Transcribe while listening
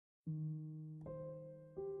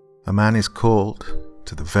A man is called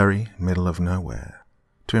to the very middle of nowhere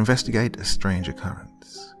to investigate a strange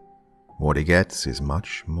occurrence. What he gets is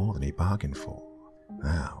much more than he bargained for.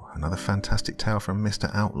 Now, another fantastic tale from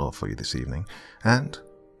Mr. Outlaw for you this evening, and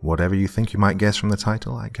whatever you think you might guess from the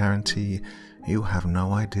title, I guarantee you have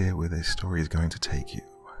no idea where this story is going to take you.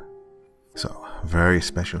 So, very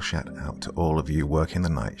special shout out to all of you working the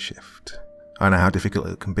night shift. I know how difficult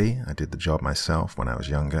it can be. I did the job myself when I was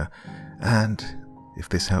younger, and if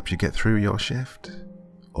this helps you get through your shift,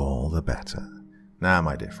 all the better. Now,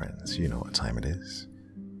 my dear friends, you know what time it is.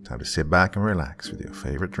 Time to sit back and relax with your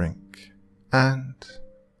favorite drink and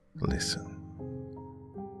listen.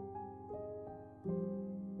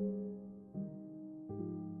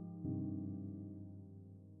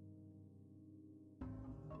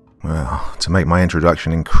 Well, to make my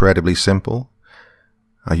introduction incredibly simple,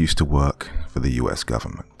 I used to work for the US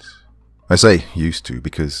government. I say used to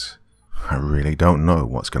because I really don't know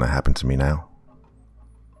what's going to happen to me now.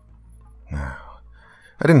 Now,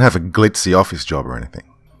 I didn't have a glitzy office job or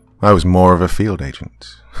anything. I was more of a field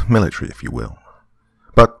agent, military if you will.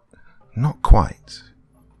 But not quite.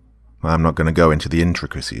 I'm not going to go into the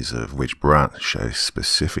intricacies of which branch I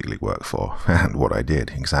specifically worked for and what I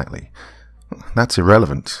did exactly. That's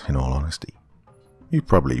irrelevant, in all honesty. You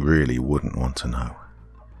probably really wouldn't want to know.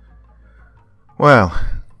 Well,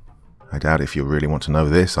 I doubt if you really want to know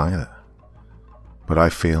this either. But I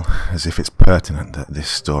feel as if it's pertinent that this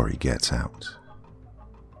story gets out.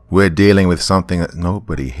 We're dealing with something that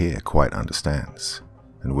nobody here quite understands,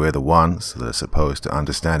 and we're the ones that are supposed to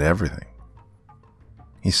understand everything.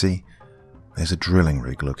 You see, there's a drilling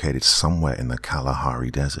rig located somewhere in the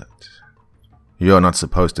Kalahari Desert. You're not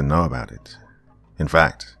supposed to know about it. In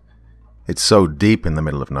fact, it's so deep in the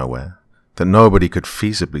middle of nowhere that nobody could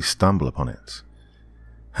feasibly stumble upon it.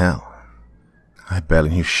 Hell, I barely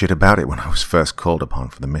knew shit about it when I was first called upon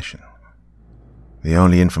for the mission. The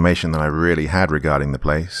only information that I really had regarding the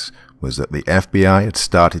place was that the FBI had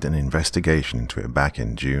started an investigation into it back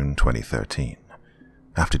in June 2013,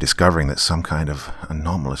 after discovering that some kind of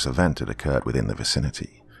anomalous event had occurred within the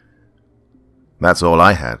vicinity. That's all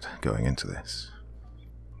I had going into this.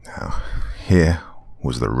 Now, here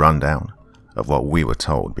was the rundown of what we were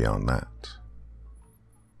told beyond that.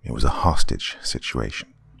 It was a hostage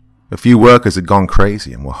situation. A few workers had gone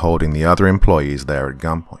crazy and were holding the other employees there at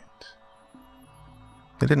gunpoint.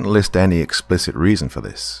 They didn't list any explicit reason for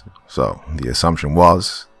this, so the assumption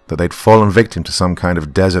was that they'd fallen victim to some kind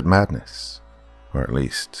of desert madness. Or at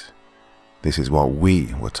least, this is what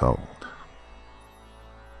we were told.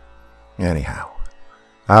 Anyhow,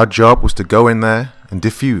 our job was to go in there and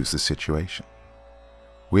defuse the situation.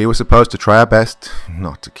 We were supposed to try our best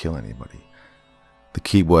not to kill anybody. The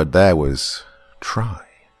key word there was try.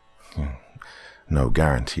 No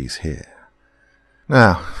guarantees here.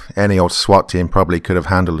 Now, any old SWAT team probably could have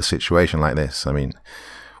handled a situation like this. I mean,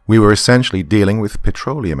 we were essentially dealing with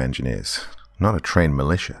petroleum engineers, not a trained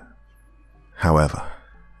militia. However,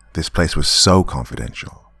 this place was so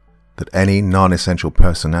confidential that any non-essential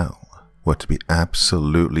personnel were to be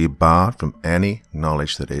absolutely barred from any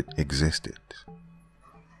knowledge that it existed.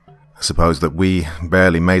 I suppose that we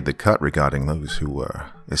barely made the cut regarding those who were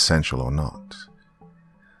essential or not.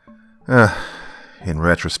 In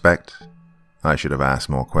retrospect, I should have asked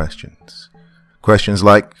more questions. Questions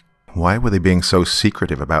like, why were they being so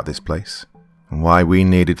secretive about this place? And why we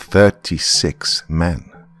needed 36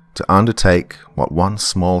 men to undertake what one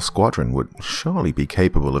small squadron would surely be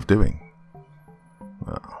capable of doing?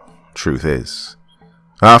 Well, truth is,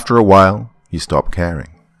 after a while, you stop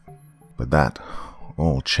caring. But that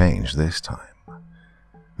all changed this time.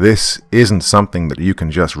 This isn't something that you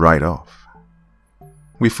can just write off.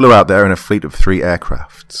 We flew out there in a fleet of 3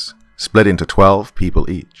 aircrafts, split into 12 people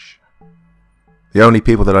each. The only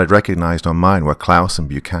people that I'd recognized on mine were Klaus and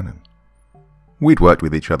Buchanan. We'd worked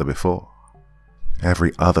with each other before.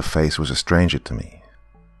 Every other face was a stranger to me,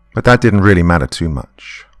 but that didn't really matter too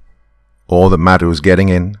much. All that mattered was getting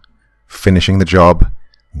in, finishing the job,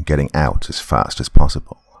 and getting out as fast as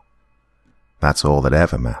possible. That's all that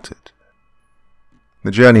ever mattered.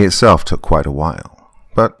 The journey itself took quite a while,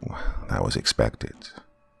 but that was expected.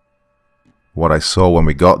 What I saw when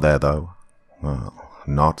we got there, though, well,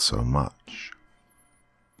 not so much.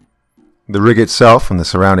 The rig itself and the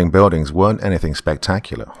surrounding buildings weren't anything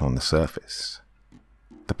spectacular on the surface.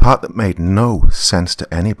 The part that made no sense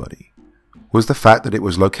to anybody was the fact that it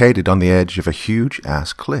was located on the edge of a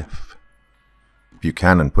huge-ass cliff.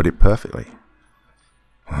 Buchanan put it perfectly.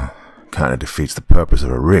 Kind of defeats the purpose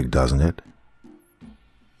of a rig, doesn't it?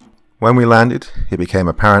 When we landed, it became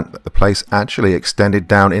apparent that the place actually extended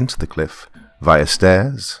down into the cliff via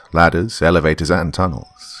stairs, ladders, elevators, and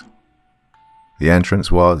tunnels. The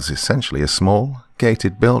entrance was essentially a small,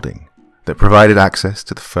 gated building that provided access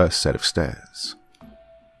to the first set of stairs.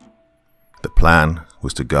 The plan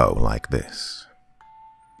was to go like this.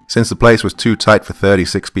 Since the place was too tight for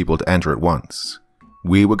 36 people to enter at once,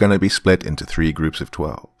 we were going to be split into 3 groups of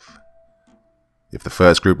 12. If the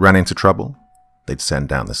first group ran into trouble, they'd send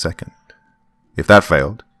down the second. If that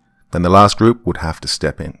failed, then the last group would have to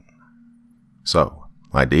step in. So,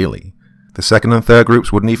 ideally, the second and third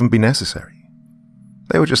groups wouldn't even be necessary.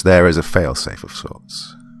 They were just there as a fail-safe of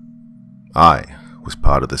sorts. I was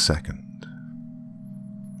part of the second.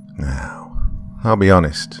 Now, I'll be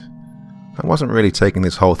honest, I wasn't really taking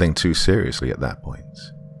this whole thing too seriously at that point.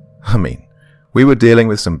 I mean, we were dealing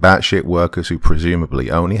with some batshit workers who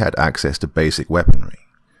presumably only had access to basic weaponry.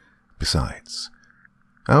 Besides,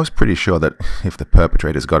 I was pretty sure that if the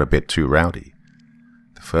perpetrators got a bit too rowdy,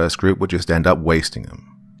 the first group would just end up wasting them,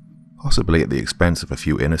 possibly at the expense of a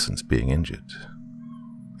few innocents being injured.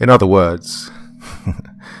 In other words,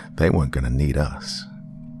 they weren't going to need us.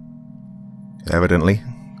 Evidently,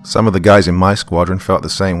 some of the guys in my squadron felt the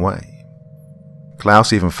same way.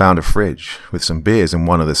 Klaus even found a fridge with some beers in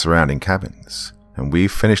one of the surrounding cabins, and we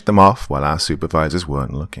finished them off while our supervisors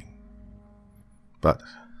weren't looking. But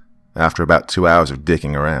after about 2 hours of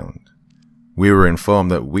dicking around, we were informed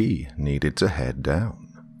that we needed to head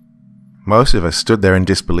down. Most of us stood there in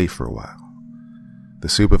disbelief for a while. The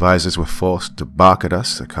supervisors were forced to bark at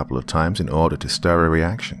us a couple of times in order to stir a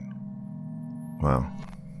reaction. Well,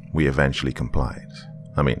 we eventually complied.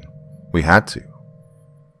 I mean, we had to.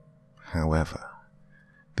 However,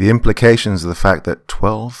 the implications of the fact that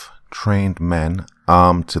 12 trained men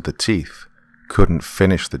armed to the teeth couldn't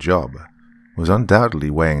finish the job was undoubtedly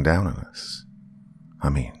weighing down on us. I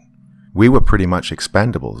mean, we were pretty much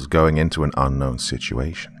expendables going into an unknown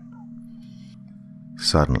situation.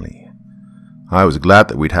 Suddenly, I was glad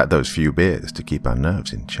that we'd had those few beers to keep our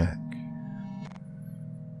nerves in check.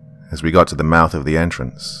 As we got to the mouth of the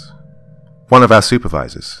entrance, one of our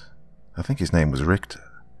supervisors, I think his name was Richter,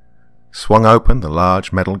 swung open the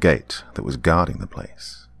large metal gate that was guarding the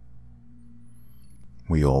place.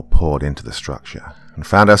 We all poured into the structure and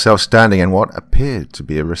found ourselves standing in what appeared to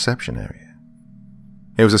be a reception area.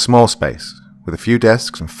 It was a small space with a few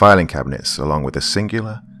desks and filing cabinets along with a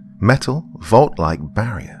singular, metal, vault-like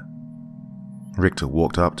barrier. Richter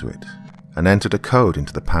walked up to it and entered a code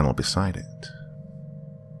into the panel beside it.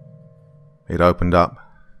 It opened up,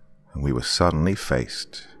 and we were suddenly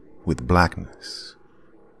faced with blackness.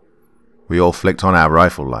 We all flicked on our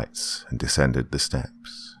rifle lights and descended the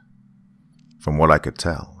steps. From what I could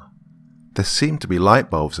tell, there seemed to be light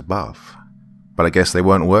bulbs above, but I guess they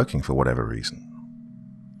weren't working for whatever reason.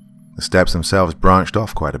 The steps themselves branched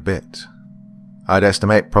off quite a bit. I'd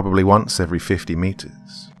estimate probably once every 50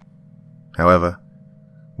 meters. However,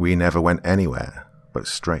 we never went anywhere but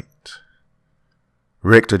straight.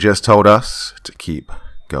 Richter just told us to keep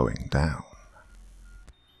going down.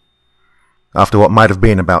 After what might have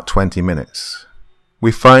been about 20 minutes,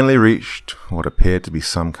 we finally reached what appeared to be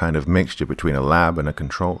some kind of mixture between a lab and a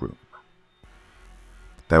control room.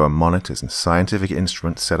 There were monitors and scientific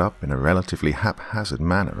instruments set up in a relatively haphazard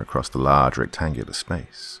manner across the large rectangular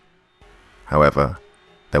space. However,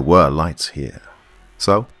 there were lights here,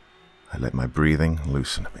 so I let my breathing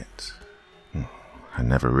loosen a bit. I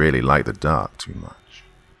never really liked the dark too much.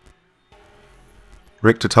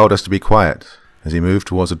 Richter told us to be quiet as he moved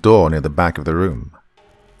towards a door near the back of the room,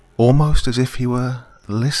 almost as if he were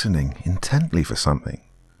listening intently for something.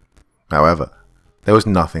 However, there was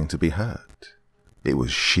nothing to be heard. It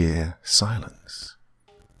was sheer silence.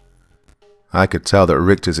 I could tell that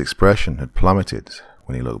Richter's expression had plummeted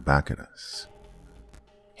when he looked back at us.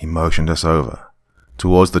 He motioned us over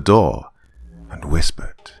towards the door and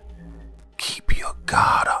whispered, "Keep your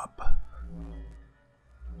guard up."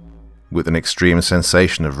 With an extreme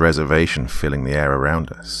sensation of reservation filling the air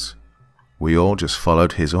around us, we all just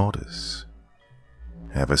followed his orders.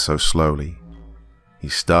 Ever so slowly, he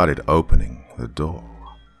started opening the door.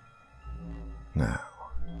 Now,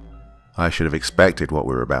 I should have expected what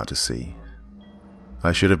we were about to see.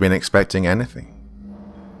 I should have been expecting anything,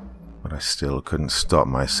 but I still couldn't stop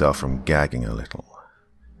myself from gagging a little.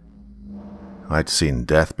 I'd seen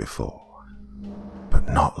death before, but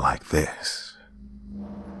not like this.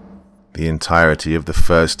 The entirety of the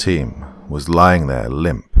first team was lying there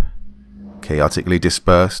limp, chaotically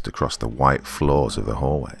dispersed across the white floors of the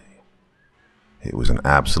hallway. It was an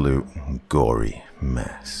absolute gory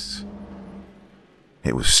mess.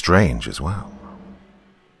 It was strange as well.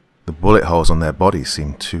 The bullet holes on their bodies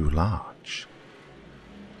seemed too large,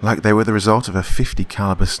 like they were the result of a .50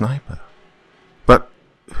 caliber sniper. But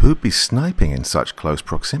who'd be sniping in such close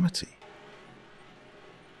proximity?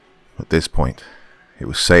 At this point, it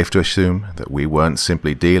was safe to assume that we weren't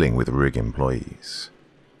simply dealing with rig employees.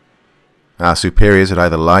 Our superiors had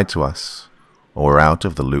either lied to us or were out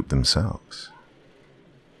of the loop themselves.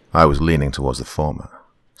 I was leaning towards the former.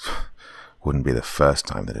 Wouldn't be the first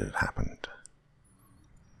time that it had happened.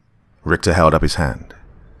 Richter held up his hand,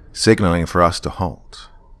 signaling for us to halt.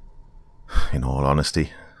 In all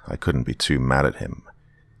honesty, I couldn't be too mad at him.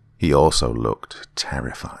 He also looked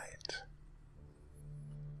terrified.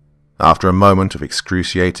 After a moment of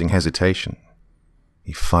excruciating hesitation,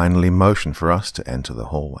 he finally motioned for us to enter the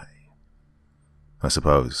hallway. I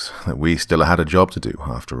suppose that we still had a job to do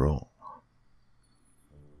after all.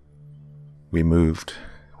 We moved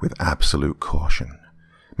with absolute caution,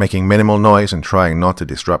 making minimal noise and trying not to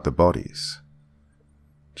disrupt the bodies.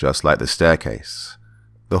 Just like the staircase,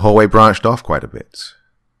 the hallway branched off quite a bit,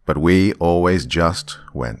 but we always just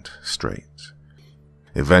went straight.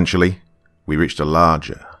 Eventually, we reached a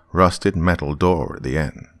larger, rusted metal door at the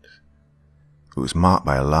end. It was marked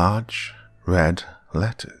by large, red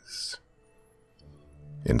letters.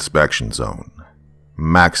 Inspection zone.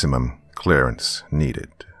 Maximum clearance needed.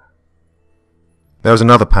 There was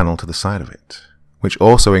another panel to the side of it, which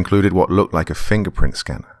also included what looked like a fingerprint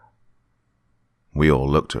scanner. We all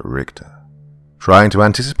looked at Richter, trying to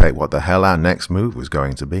anticipate what the hell our next move was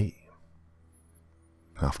going to be.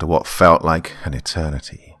 After what felt like an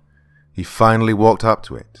eternity, he finally walked up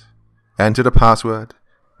to it, entered a password,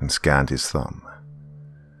 and scanned his thumb.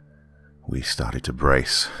 We started to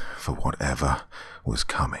brace for whatever was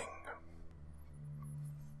coming.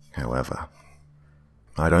 However,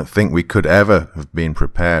 I don't think we could ever have been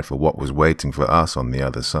prepared for what was waiting for us on the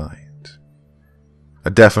other side. A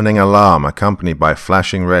deafening alarm accompanied by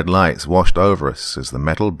flashing red lights washed over us as the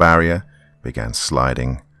metal barrier began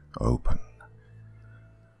sliding open.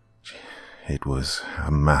 It was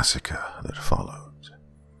a massacre that followed.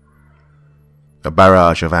 A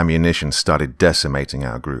barrage of ammunition started decimating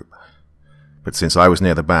our group, but since I was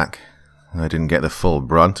near the back, I didn't get the full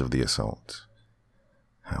brunt of the assault.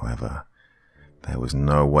 However, there was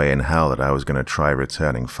no way in hell that I was going to try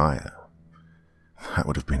returning fire. That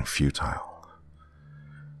would have been futile.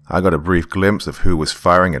 I got a brief glimpse of who was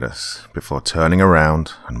firing at us before turning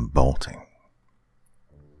around and bolting.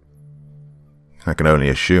 I can only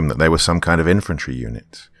assume that they were some kind of infantry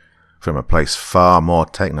unit, from a place far more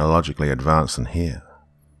technologically advanced than here.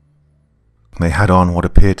 They had on what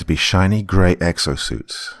appeared to be shiny grey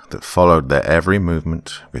exosuits that followed their every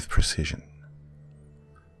movement with precision.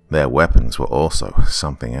 Their weapons were also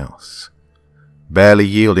something else, barely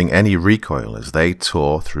yielding any recoil as they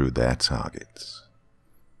tore through their targets.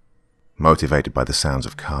 Motivated by the sounds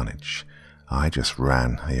of carnage, I just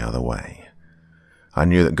ran the other way. I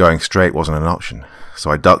knew that going straight wasn't an option,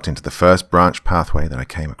 so I ducked into the first branch pathway that I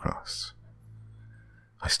came across.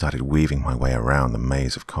 I started weaving my way around the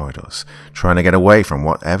maze of corridors, trying to get away from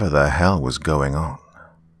whatever the hell was going on.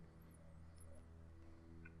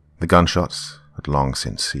 The gunshots had long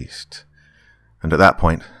since ceased, and at that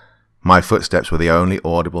point, my footsteps were the only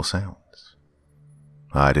audible sounds.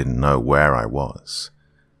 I didn't know where I was,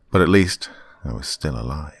 but at least I was still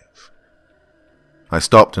alive. I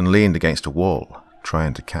stopped and leaned against a wall,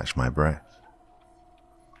 trying to catch my breath.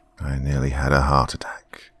 I nearly had a heart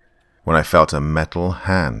attack when I felt a metal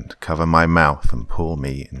hand cover my mouth and pull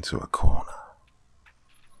me into a corner.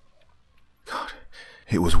 God,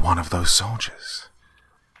 it was one of those soldiers.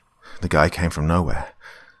 The guy came from nowhere.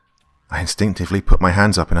 I instinctively put my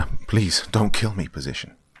hands up in a "please don't kill me"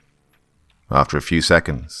 position. After a few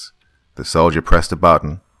seconds, the soldier pressed a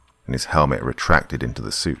button and his helmet retracted into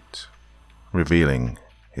the suit, revealing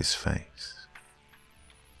his face.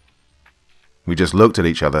 We just looked at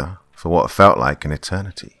each other for what felt like an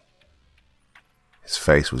eternity. His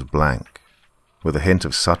face was blank, with a hint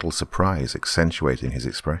of subtle surprise accentuating his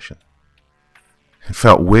expression. It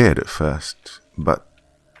felt weird at first, but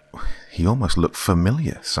he almost looked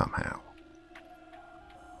familiar somehow.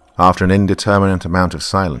 After an indeterminate amount of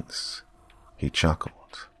silence, he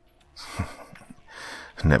chuckled.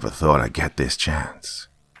 Never thought I'd get this chance.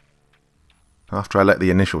 After I let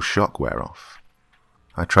the initial shock wear off,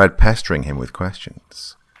 I tried pestering him with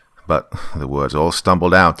questions, but the words all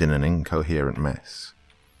stumbled out in an incoherent mess.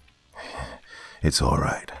 It's all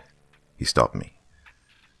right, he stopped me.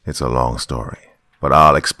 It's a long story, but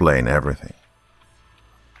I'll explain everything.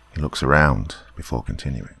 He looks around before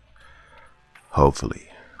continuing. Hopefully,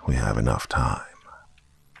 we have enough time.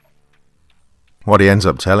 What he ends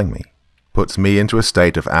up telling me puts me into a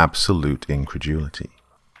state of absolute incredulity.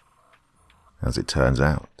 As it turns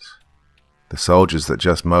out, the soldiers that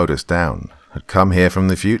just mowed us down had come here from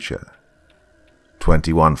the future.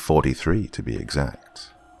 2143 to be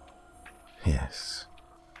exact. Yes,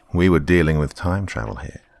 we were dealing with time travel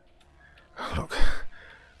here. Look,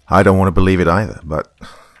 I don't want to believe it either, but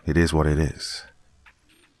it is what it is.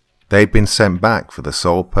 They'd been sent back for the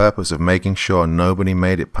sole purpose of making sure nobody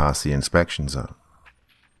made it past the inspection zone.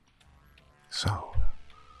 So,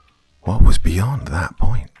 what was beyond that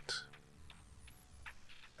point?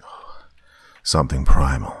 Something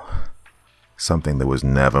primal. Something that was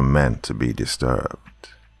never meant to be disturbed,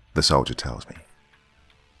 the soldier tells me.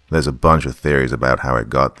 There's a bunch of theories about how it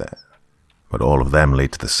got there, but all of them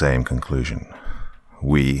lead to the same conclusion.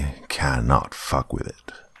 We cannot fuck with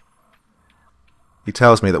it. He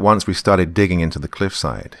tells me that once we started digging into the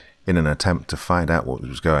cliffside in an attempt to find out what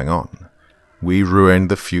was going on, we ruined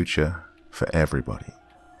the future for everybody.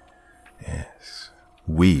 Yes,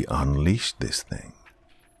 we unleashed this thing.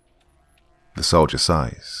 The soldier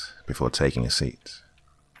sighs before taking a seat.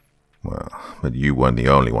 Well, but you weren't the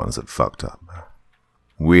only ones that fucked up.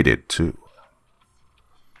 We did too.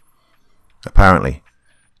 Apparently,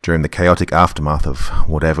 during the chaotic aftermath of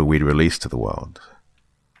whatever we'd released to the world,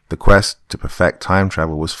 the quest to perfect time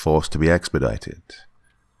travel was forced to be expedited.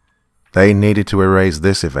 They needed to erase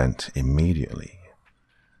this event immediately.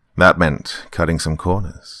 That meant cutting some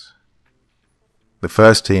corners. The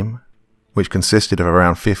first team, which consisted of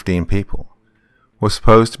around 15 people, was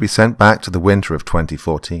supposed to be sent back to the winter of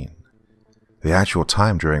 2014, the actual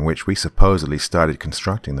time during which we supposedly started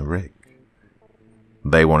constructing the rig.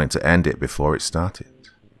 They wanted to end it before it started.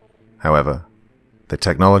 However, the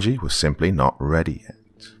technology was simply not ready yet.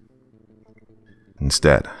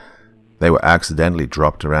 Instead, they were accidentally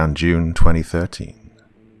dropped around June 2013.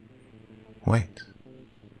 Wait,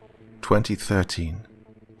 2013?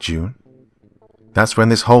 June? That's when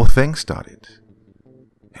this whole thing started.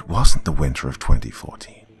 It wasn't the winter of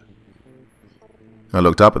 2014. I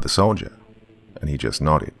looked up at the soldier, and he just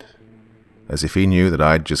nodded, as if he knew that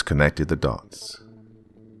I'd just connected the dots.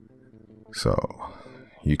 So,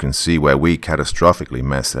 you can see where we catastrophically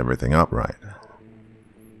messed everything up, right?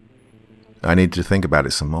 I needed to think about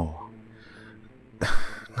it some more.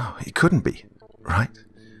 No, it couldn't be, right?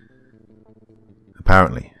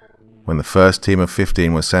 Apparently, when the first team of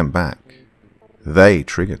 15 was sent back, they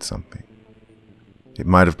triggered something. It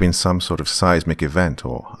might have been some sort of seismic event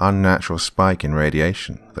or unnatural spike in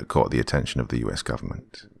radiation that caught the attention of the US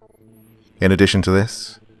government. In addition to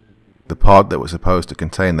this, the pod that was supposed to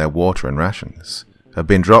contain their water and rations had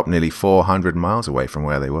been dropped nearly 400 miles away from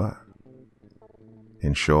where they were.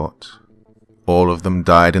 In short, all of them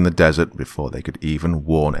died in the desert before they could even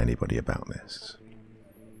warn anybody about this.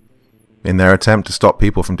 In their attempt to stop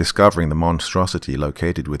people from discovering the monstrosity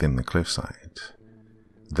located within the cliffside,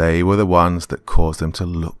 they were the ones that caused them to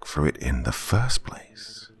look for it in the first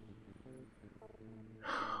place.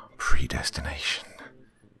 Predestination,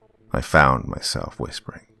 I found myself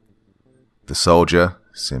whispering. The soldier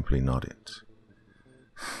simply nodded.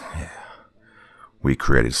 Yeah, we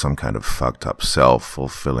created some kind of fucked up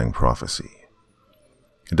self-fulfilling prophecy.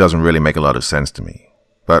 It doesn't really make a lot of sense to me,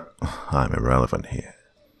 but I'm irrelevant here.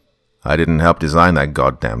 I didn't help design that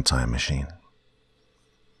goddamn time machine.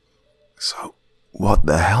 So, what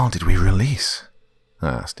the hell did we release? I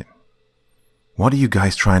asked him. What are you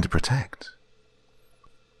guys trying to protect?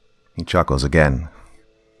 He chuckles again,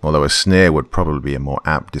 although a sneer would probably be a more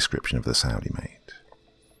apt description of the sound he made.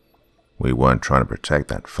 We weren't trying to protect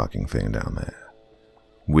that fucking thing down there.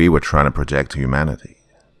 We were trying to protect humanity.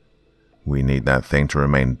 We need that thing to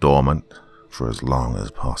remain dormant for as long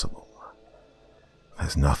as possible.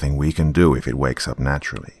 There's nothing we can do if it wakes up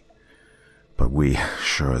naturally, but we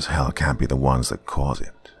sure as hell can't be the ones that cause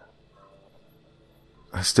it.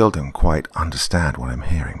 I still don't quite understand what I'm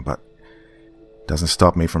hearing, but it doesn't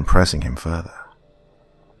stop me from pressing him further.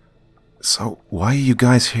 So why are you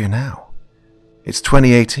guys here now? It's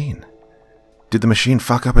 2018. Did the machine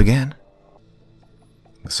fuck up again?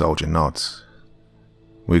 The soldier nods.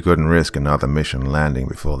 We couldn't risk another mission landing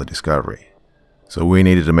before the discovery, so we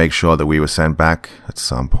needed to make sure that we were sent back at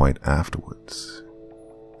some point afterwards.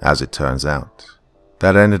 As it turns out,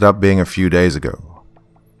 that ended up being a few days ago.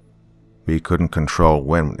 We couldn't control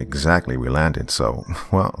when exactly we landed, so,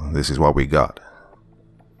 well, this is what we got.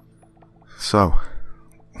 So,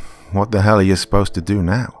 what the hell are you supposed to do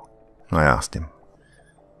now? I asked him.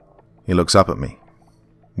 He looks up at me,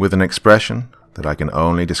 with an expression that I can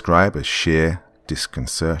only describe as sheer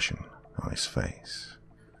disconcertion on his face.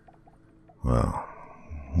 Well,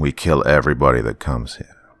 we kill everybody that comes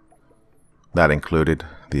here. That included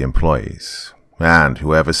the employees, and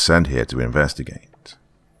whoever's sent here to investigate.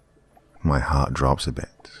 My heart drops a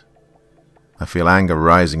bit. I feel anger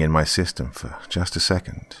rising in my system for just a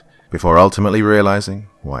second, before ultimately realizing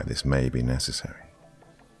why this may be necessary.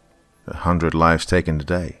 100 lives taken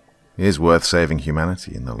today is worth saving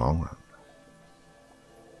humanity in the long run.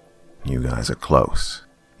 You guys are close,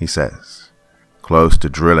 he says, close to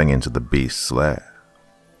drilling into the beast's lair.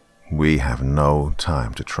 We have no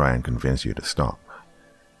time to try and convince you to stop.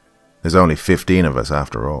 There's only 15 of us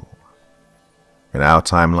after all. In our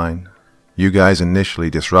timeline, you guys initially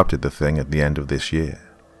disrupted the thing at the end of this year.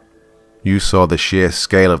 You saw the sheer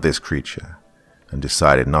scale of this creature and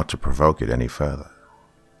decided not to provoke it any further.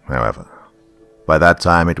 However, by that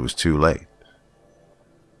time it was too late.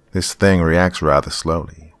 This thing reacts rather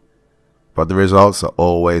slowly, but the results are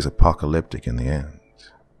always apocalyptic in the end.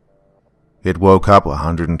 It woke up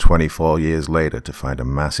 124 years later to find a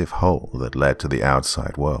massive hole that led to the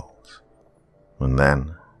outside world, and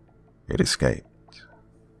then it escaped.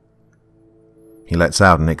 He lets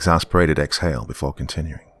out an exasperated exhale before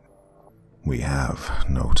continuing. We have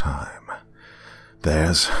no time.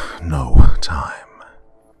 There's no time.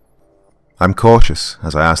 I'm cautious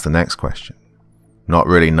as I ask the next question, not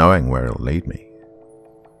really knowing where it'll lead me.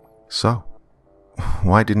 So,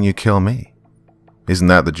 why didn't you kill me? Isn't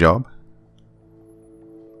that the job?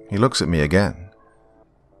 He looks at me again.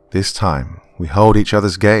 This time, we hold each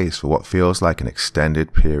other's gaze for what feels like an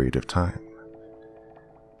extended period of time.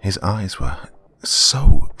 His eyes were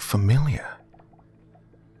so familiar.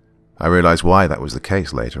 I realized why that was the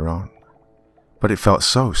case later on, but it felt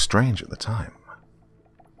so strange at the time.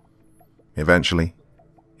 Eventually,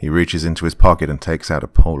 he reaches into his pocket and takes out a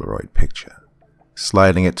Polaroid picture,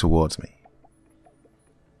 sliding it towards me.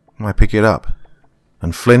 I pick it up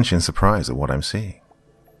and flinch in surprise at what I'm seeing.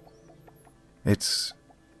 It's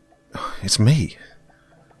me,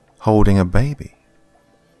 holding a baby.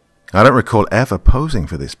 I don't recall ever posing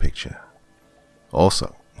for this picture.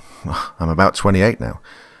 Also, I'm about 28 now,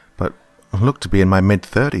 but look to be in my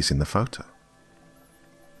mid-30s in the photo.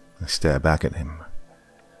 I stare back at him,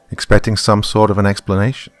 expecting some sort of an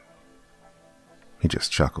explanation. He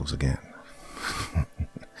just chuckles again.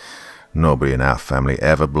 Nobody in our family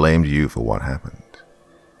ever blamed you for what happened.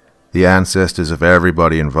 The ancestors of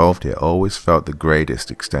everybody involved here always felt the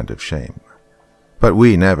greatest extent of shame, but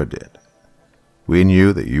we never did. We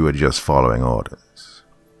knew that you were just following orders.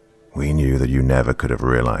 We knew that you never could have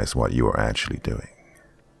realized what you were actually doing.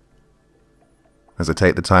 As I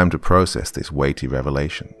take the time to process this weighty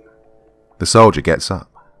revelation, the soldier gets up.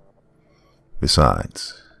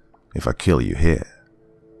 Besides, if I kill you here,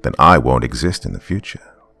 then I won't exist in the future.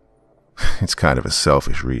 It's kind of a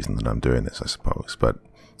selfish reason that I'm doing this, I suppose, but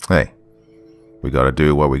hey, we gotta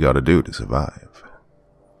do what we gotta do to survive.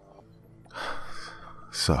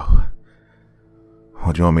 So,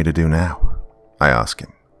 what do you want me to do now? I ask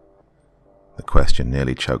him. The question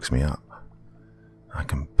nearly chokes me up. I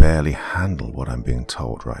can barely handle what I'm being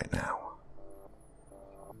told right now.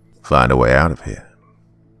 Find a way out of here.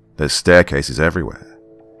 There's staircases everywhere.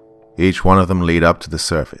 Each one of them lead up to the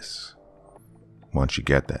surface. Once you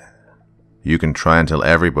get there, you can try and tell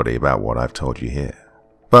everybody about what I've told you here,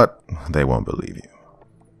 but they won't believe you.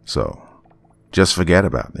 So, just forget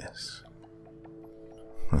about this.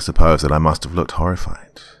 I suppose that I must have looked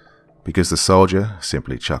horrified, because the soldier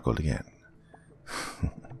simply chuckled again.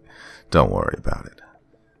 Don't worry about it.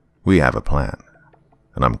 We have a plan,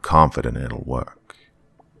 and I'm confident it'll work.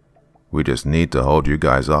 We just need to hold you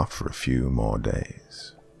guys off for a few more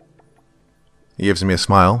days. He gives me a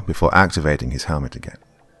smile before activating his helmet again.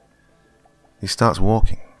 He starts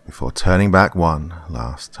walking before turning back one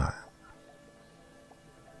last time.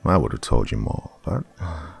 I would have told you more, but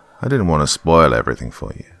I didn't want to spoil everything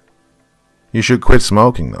for you. You should quit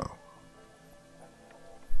smoking, though.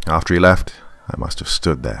 After he left, I must have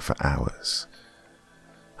stood there for hours.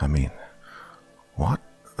 I mean, what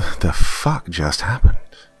the fuck just happened?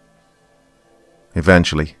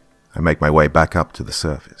 Eventually, I make my way back up to the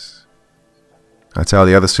surface. I tell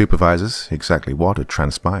the other supervisors exactly what had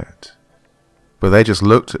transpired, but they just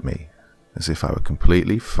looked at me as if I were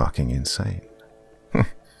completely fucking insane.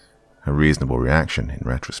 A reasonable reaction in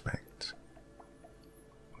retrospect.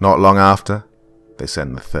 Not long after, they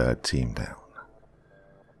send the third team down.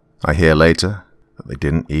 I hear later that they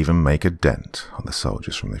didn't even make a dent on the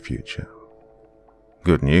soldiers from the future.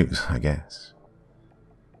 Good news, I guess.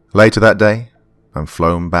 Later that day, I'm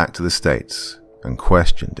flown back to the States and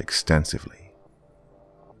questioned extensively.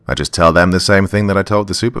 I just tell them the same thing that I told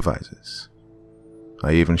the supervisors.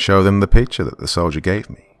 I even show them the picture that the soldier gave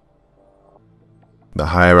me. The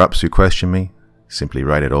higher-ups who question me simply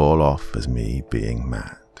write it all off as me being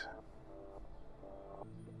mad.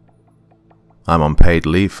 I'm on paid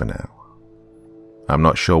leave for now. I'm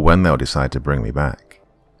not sure when they'll decide to bring me back.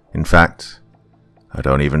 In fact, I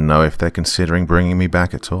don't even know if they're considering bringing me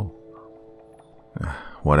back at all.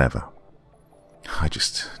 Whatever. I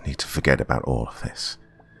just need to forget about all of this.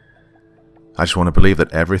 I just want to believe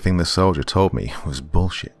that everything the soldier told me was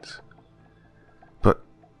bullshit. But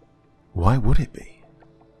why would it be?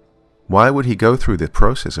 Why would he go through the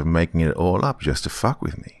process of making it all up just to fuck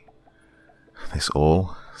with me? This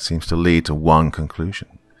all seems to lead to one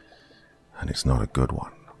conclusion, and it's not a good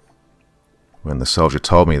one. When the soldier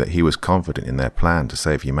told me that he was confident in their plan to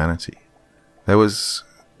save humanity, there was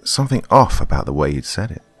something off about the way he'd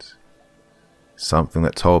said it. Something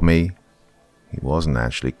that told me he wasn't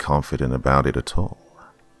actually confident about it at all.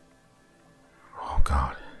 Oh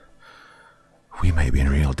God, we may be in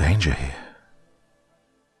real danger here.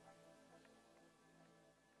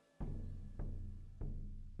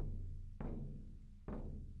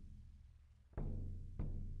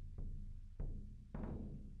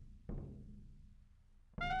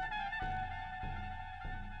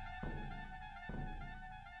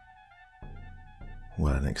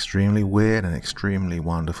 Well, an extremely weird and extremely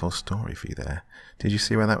wonderful story for you there. Did you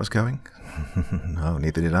see where that was going? No,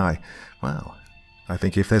 neither did I. Well, I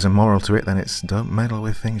think if there's a moral to it, then it's don't meddle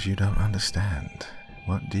with things you don't understand.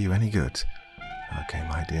 Won't do you any good. Okay,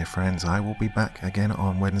 my dear friends, I will be back again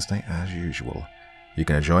on Wednesday as usual. You're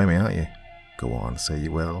going to join me, aren't you? Go on, say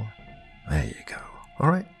you will. There you go.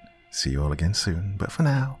 Alright, see you all again soon, but for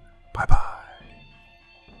now, bye-bye.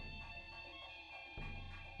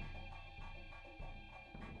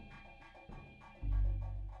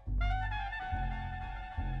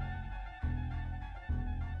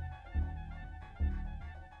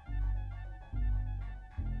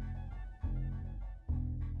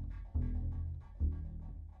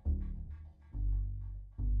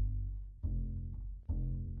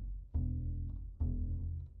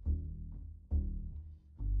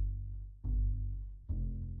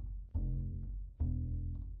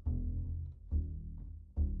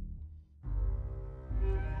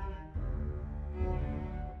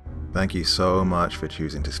 Thank you so much for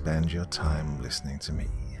choosing to spend your time listening to me.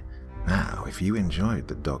 Now, if you enjoyed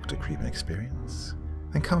the Dr. Creepen experience,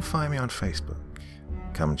 then come find me on Facebook.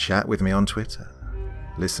 Come chat with me on Twitter.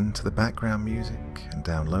 Listen to the background music and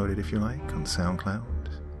download it if you like on SoundCloud.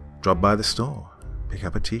 Drop by the store, pick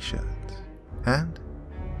up a t-shirt. And,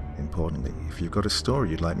 importantly, if you've got a story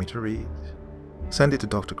you'd like me to read, send it to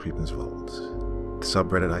Dr. Creepen's Vault, the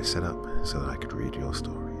subreddit I set up so that I could read your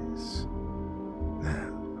stories. Now,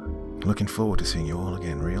 looking forward to seeing you all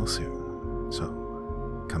again real soon,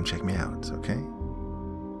 so come check me out, okay?